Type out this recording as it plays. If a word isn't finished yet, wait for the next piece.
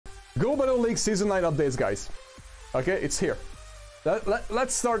Go Battle League Season 9 updates, guys. Okay, it's here.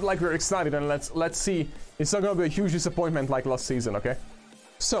 Let's start like we're excited, and let's see. It's not gonna be a huge disappointment like last season, okay?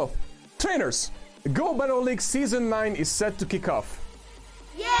 So, trainers, Go Battle League Season 9 is set to kick off.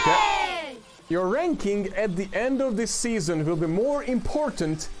 Yay! Okay? Your ranking at the end of this season will be more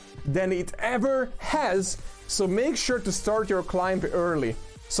important than it ever has, so make sure to start your climb early.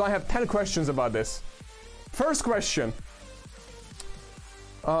 So I have 10 questions about this. First question.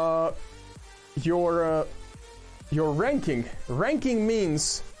 Your ranking. Ranking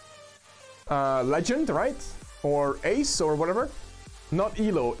means legend, right? Or ace or whatever. Not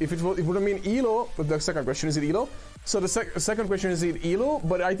elo. If it would mean elo, but the second question is it elo? So the second question is it elo,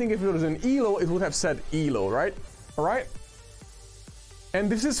 but I think if it was an elo, it would have said elo, right? All right. And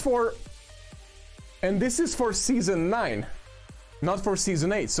this is for season 9, not for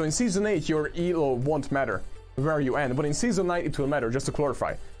season 8. So in season 8, your elo won't matter where you end, but in season 9 it will matter, just to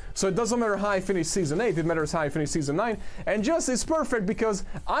clarify. So it doesn't matter how I finish season 8, it matters how I finish season 9. And just it's perfect because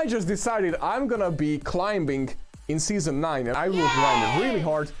I just decided I'm gonna be climbing in season 9, and I will grind really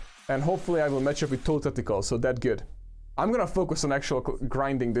hard, and hopefully I will match up with Tactical, so that's good. I'm gonna focus on actual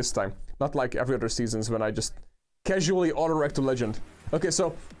grinding this time, not like every other seasons when I just casually auto-rec to legend. Okay,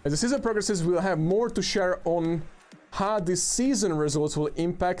 so as the season progresses, we'll have more to share on how this season results will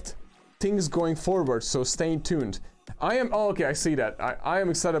impact things going forward, so stay tuned. Oh, okay, I see that. I am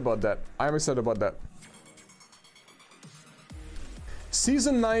excited about that. I am excited about that.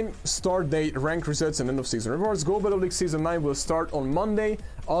 Season 9 start date, rank resets, and end of season rewards. Go Battle League Season 9 will start on Monday,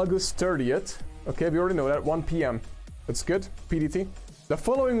 August 30th. Okay, we already know that, 1 p.m. That's good, PDT. The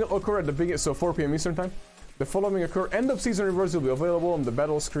following will occur at the beginning, so 4 p.m. Eastern Time. The following occur, end of season rewards will be available on the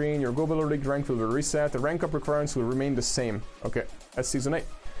battle screen. Your Go Battle League rank will be reset. The rank up requirements will remain the same. Okay, as Season 8.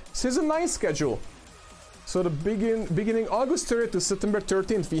 Season 9 schedule. So the beginning August 30th to September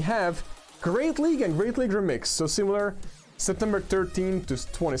 13th, we have Great League and Great League Remix. So similar, September 13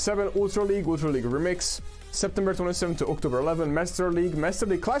 to 27, Ultra League Remix. September 27 to October 11, Master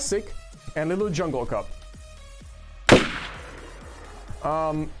League Classic, and Little Jungle Cup.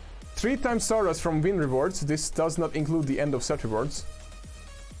 3-time Stardust from win rewards. This does not include the end of set rewards.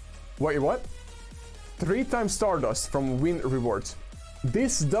 Wait, what? 3-time Stardust from win rewards.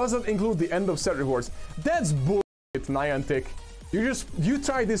 This doesn't include the end of set rewards. That's bullshit, Niantic. You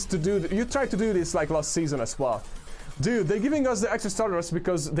tried to do this like last season as well. Dude, they're giving us the extra Stardust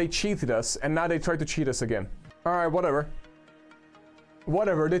because they cheated us, and now they try to cheat us again. Alright, whatever.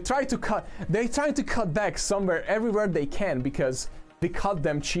 Whatever. They try to cut back somewhere, everywhere they can, because they caught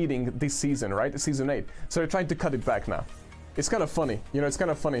them cheating this season, right? Season 8. So they're trying to cut it back now. It's kind of funny. You know, it's kind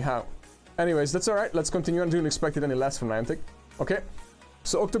of funny how. Anyways, that's alright. Let's continue. I didn't expect it any less from Niantic. Okay.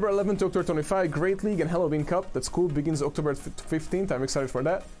 So October 11 to October 25, Great League and Halloween Cup. That's cool. Begins October 15th. I'm excited for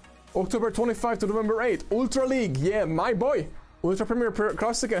that. October 25 to November 8, Ultra League. Yeah, my boy. Ultra Premier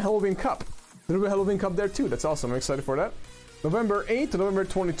Classic and Halloween Cup. There'll be a Halloween Cup there too. That's awesome. I'm excited for that. November 8 to November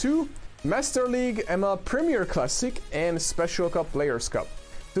 22, Master League, Emma Premier Classic, and Special Cup Players Cup.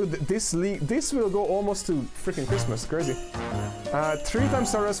 Dude, this will go almost to freaking Christmas. Crazy. 3-time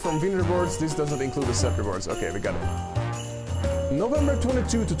Stardust from win rewards. This doesn't include the set rewards. Okay, we got it. November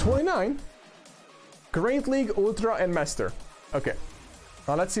 22 to 29, Great League, Ultra, and Master. Okay.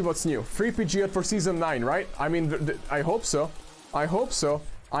 Now let's see what's new. Free PG for Season 9, right? I mean, I hope so. I hope so.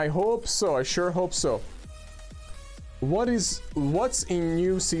 I hope so. I sure hope so. What's in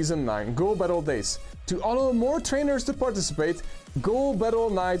new Season 9? Go Battle Days. To allow more trainers to participate, Go Battle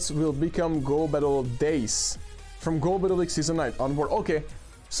Nights will become Go Battle Days. From Go Battle League Season 9 onward. Okay,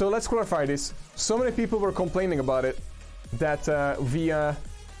 so let's clarify this. So many people were complaining about it, that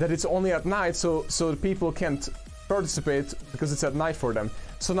that it's only at night, so the people can't participate because it's at night for them.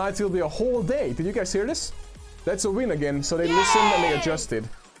 So now it will be a whole day. Did you guys hear this? That's a win again. So they listened and they adjusted.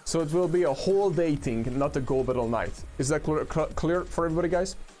 So it will be a whole day thing, not a Go Battle Night. Is that clear for everybody,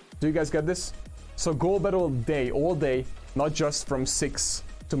 guys? Do you guys get this? So Go Battle Day, all day, not just from 6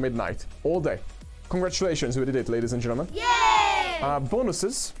 to midnight. All day. Congratulations, we did it, ladies and gentlemen. Yay!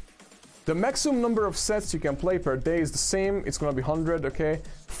 Bonuses. The maximum number of sets you can play per day is the same. It's gonna be 100, okay?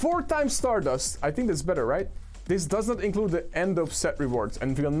 4-time Stardust. I think that's better, right? This does not include the end of set rewards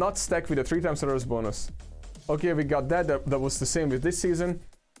and will not stack with a 3-time Stardust bonus. Okay, we got that. That was the same with this season.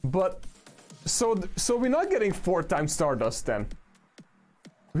 But, so we're not getting 4-time Stardust then.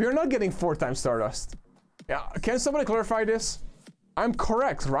 We're not getting 4-time Stardust. Yeah, can somebody clarify this? I'm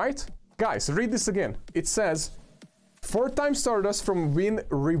correct, right? Guys, read this again. It says 4-time Stardust from win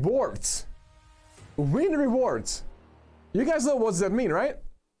rewards. Win rewards. You guys know what that mean, right?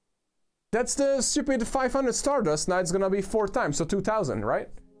 That's the stupid 500 Stardust. Now it's gonna be 4 times, so 2000, right?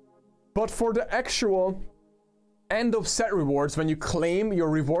 But for the actual end of set rewards, when you claim your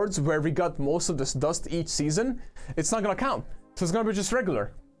rewards where we got most of this dust each season, it's not gonna count. So it's gonna be just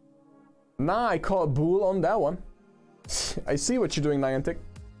regular. Nah, I call a bull on that one. I see what you're doing, Niantic.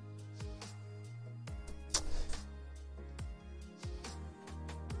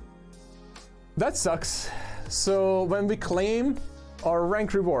 That sucks. So when we claim our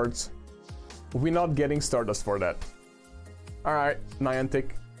rank rewards, we're not getting Stardust for that. Alright,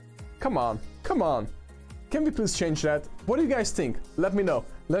 Niantic. Come on, come on. Can we please change that? What do you guys think? Let me know.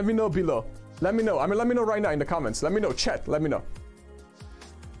 Let me know below. Let me know. I mean, let me know right now in the comments. Let me know. Chat, let me know.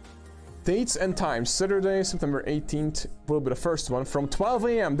 Dates and times. Saturday, September 18th will be the first one from 12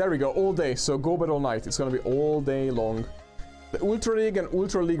 AM. There we go, all day. So go battle night. It's gonna be all day long. The Ultra League and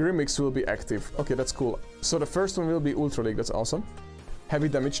Ultra League Remix will be active. Okay, that's cool. So the first one will be Ultra League. That's awesome. Heavy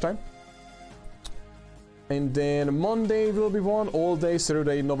damage time. And then Monday will be one. All day.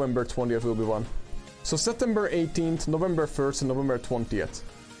 Saturday, November 20th will be one. So September 18th, November 1st, and November 20th.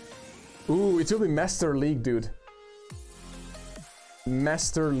 Ooh, it will be Master League, dude.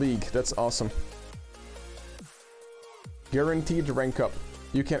 Master League, that's awesome. Guaranteed rank up.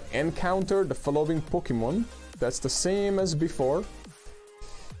 You can encounter the following Pokemon. That's the same as before.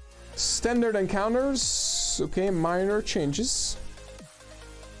 Standard encounters. Okay, minor changes.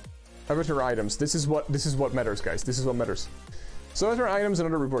 Avatar items. This is what matters, guys. This is what matters. So avatar items and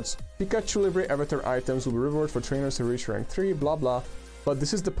other rewards. Pikachu Libre avatar items will be rewarded for trainers who reach rank 3, blah blah. But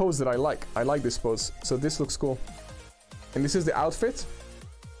this is the pose that I like. I like this pose. So this looks cool. And this is the outfit.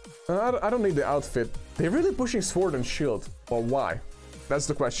 I don't need the outfit. They're really pushing Sword and Shield. Well, why? That's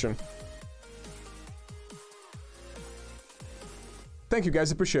the question. Thank you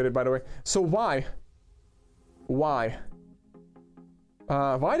guys, appreciate it, by the way. So why? Why?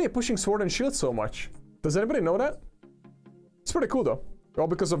 Why are they pushing Sword and Shield so much? Does anybody know that? It's pretty cool though. Well,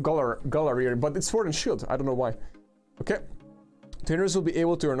 because of Gallery, but it's Sword and Shield. I don't know why. Okay. Trainers will be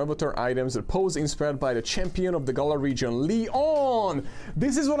able to earn avatar items that pose inspired by the champion of the Galar region, Leon!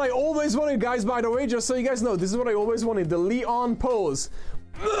 This is what I always wanted, guys, by the way, just so you guys know. This is what I always wanted, the Leon pose.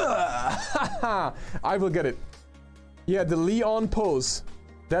 I will get it. Yeah, the Leon pose.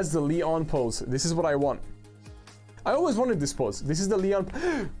 That's the Leon pose. This is what I want. I always wanted this pose. This is the Leon...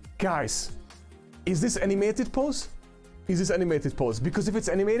 Guys, is this animated pose? Is this animated pose? Because if it's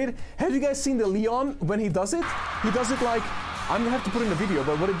animated, have you guys seen the Leon when he does it? He does it like... I'm gonna have to put in the video,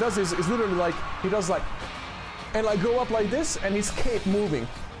 but what it does is literally like, he does like, and like go up like this, and his cape moving.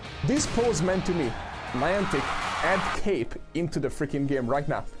 This pose meant to me, Niantic, add cape into the freaking game right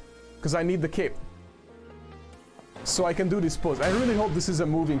now. Because I need the cape. So I can do this pose. I really hope this is a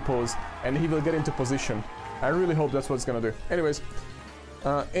moving pose, and he will get into position. I really hope that's what it's gonna do. Anyways,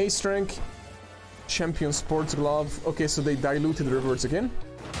 Ace rank, Champion Sports Glove. Okay, so they diluted the rewards again.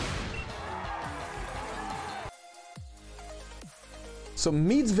 So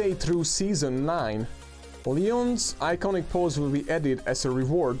midway through Season 9, Leon's iconic pose will be added as a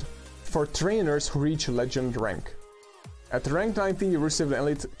reward for trainers who reach Legend rank. At rank 19, you receive an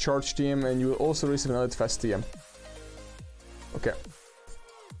Elite Charge TM, and you will also receive an Elite Fast TM. Okay.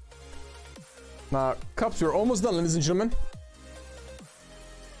 Now, Cups, we're almost done, ladies and gentlemen.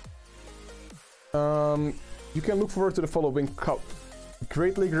 You can look forward to the following Cup.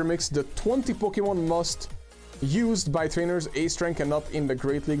 Great League Remix, the 20 Pokemon must used by trainers Ace rank and not in the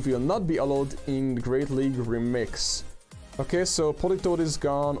Great League will not be allowed in the Great League Remix. Okay, so Politoed is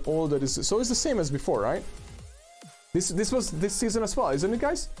gone, all that is... So it's the same as before, right? This was this season as well, isn't it,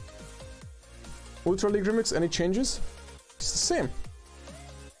 guys? Ultra League Remix, any changes? It's the same.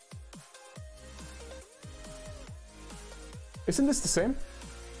 Isn't this the same?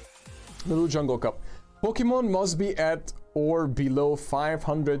 Little Jungle Cup. Pokemon must be at or below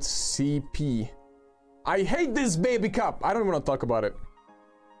 500 CP. I hate this baby cup! I don't want to talk about it.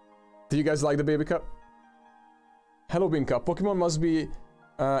 Do you guys like the baby cup? Halloween cup. Pokemon must be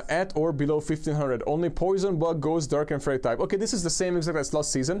at or below 1500. Only Poison, Bug, Ghost, Dark, and Fairy type. Okay, this is the same exact as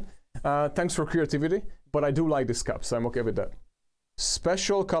last season. Thanks for creativity, but I do like this cup, so I'm okay with that.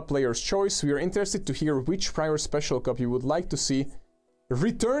 Special cup player's choice. We are interested to hear which prior special cup you would like to see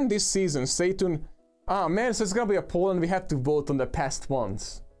return this season. Stay tuned. Ah, man, so it's gonna be a poll and we have to vote on the past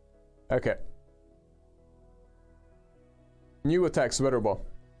ones. Okay. New attacks, Weather Ball.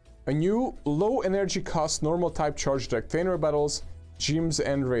 A new low energy cost normal type charge attack. Trainer battles, gyms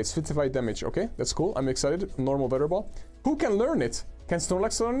and raids. 55 damage. Okay, that's cool. I'm excited. Normal Weather Ball. Who can learn it? Can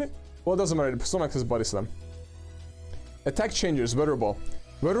Snorlax learn it? Well, it doesn't matter. Snorlax has Body Slam. Attack changes, Weather Ball.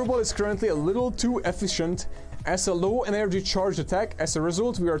 Weather Ball is currently a little too efficient as a low energy charge attack. As a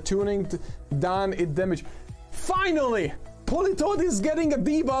result, we are tuning down its damage. Finally! Politoed is getting a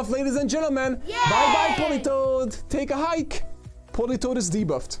debuff, ladies and gentlemen. Yay! Bye-bye, Politoed. Take a hike. Politoed is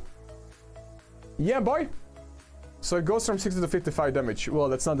debuffed. Yeah, boy. So it goes from 60 to 55 damage. Well,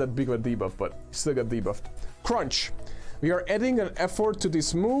 that's not that big of a debuff, but you still got debuffed. Crunch. We are adding an effort to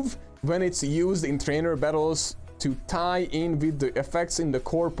this move when it's used in trainer battles to tie in with the effects in the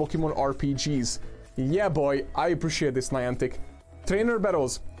core Pokemon RPGs. Yeah, boy. I appreciate this, Niantic. Trainer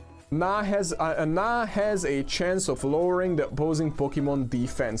battles. Na has a chance of lowering the opposing Pokemon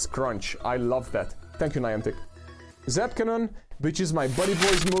defense. Crunch. I love that. Thank you, Niantic. Zap Cannon, which is my buddy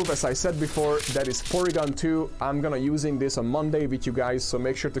boys move, as I said before, that is Porygon 2. I'm gonna using this on Monday with you guys, so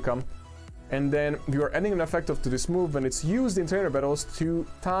make sure to come. And then we are adding an effect to this move when it's used in trainer battles to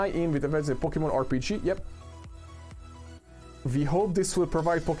tie in with events in Pokemon RPG. Yep. We hope this will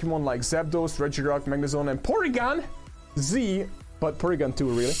provide Pokemon like Zapdos, Regirock, Magnezone, and Porygon Z, but Porygon 2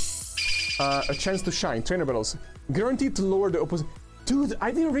 really, a chance to shine. Trainer battles. Guaranteed to lower the opposing... Dude,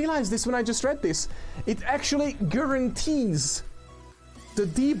 I didn't realize this when I just read this. It actually guarantees the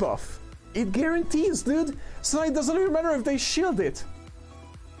debuff. It guarantees, dude. So it doesn't even matter if they shield it.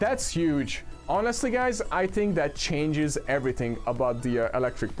 That's huge. Honestly, guys, I think that changes everything about the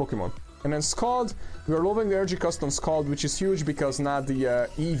electric Pokemon. And then Scald, we are lowering the energy cost on Scald, which is huge because now the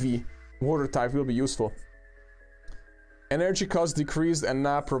EV water type will be useful. Energy cost decreased and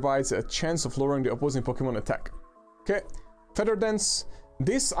now provides a chance of lowering the opposing Pokemon attack. Okay. Feather Dance.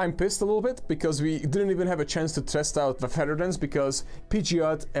 This I'm pissed a little bit because we didn't even have a chance to test out the Feather Dance because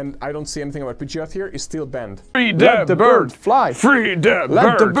Pidgeot, and I don't see anything about Pidgeot here, is still banned. Free that the bird fly. Free that bird.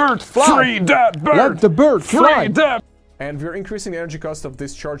 Let the bird fly. Free that bird. Let the bird fly. Free that. And we're increasing the energy cost of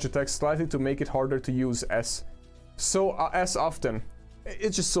this charge attack slightly to make it harder to use as often.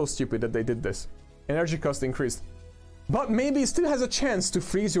 It's just so stupid that they did this. Energy cost increased. But maybe it still has a chance to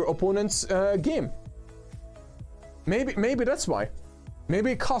freeze your opponent's game. Maybe that's why.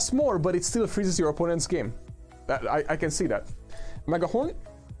 Maybe it costs more, but it still freezes your opponent's game. I can see that. Megahorn.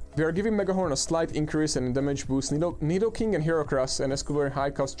 We are giving Megahorn a slight increase in damage boost. Nidoking and Heracross and Escobar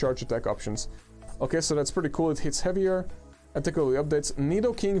high cost charge attack options. Okay, so that's pretty cool. It hits heavier. Attack updates.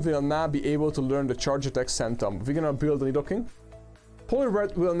 Nidoking will now be able to learn the charge attack Centum. We're gonna build Nidoking.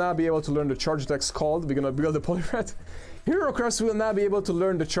 Poliwrath will now be able to learn the charge attack Scald. We're gonna build the Poliwrath. Heracross will now be able to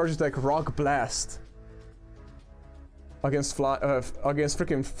learn the charge attack Rock Blast. Against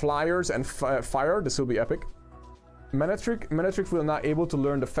freaking flyers and fire, this will be epic. Manectric will now able to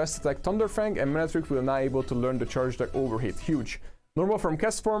learn the fast attack Thunderfang, and Manectric will now able to learn the charge attack Overheat. Huge. Normal from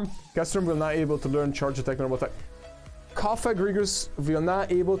Castform will now able to learn charge attack normal attack. Cofagrigus will now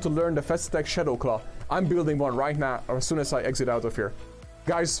able to learn the fast attack Shadow Claw. I'm building one right now as soon as I exit out of here.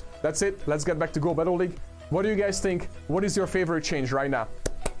 Guys, that's it. Let's get back to Go Battle League. What do you guys think? What is your favorite change right now?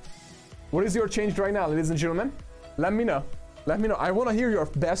 What is your change right now, ladies and gentlemen? Let me know. Let me know. I want to hear your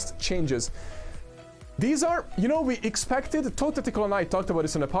best changes. These are, you know, we expected, Totatical and I talked about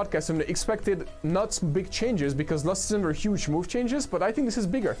this on the podcast, and we expected not big changes because last season were huge move changes, but I think this is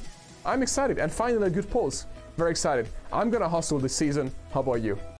bigger. I'm excited, and finally a good pulse. Very excited. I'm gonna hustle this season. How about you?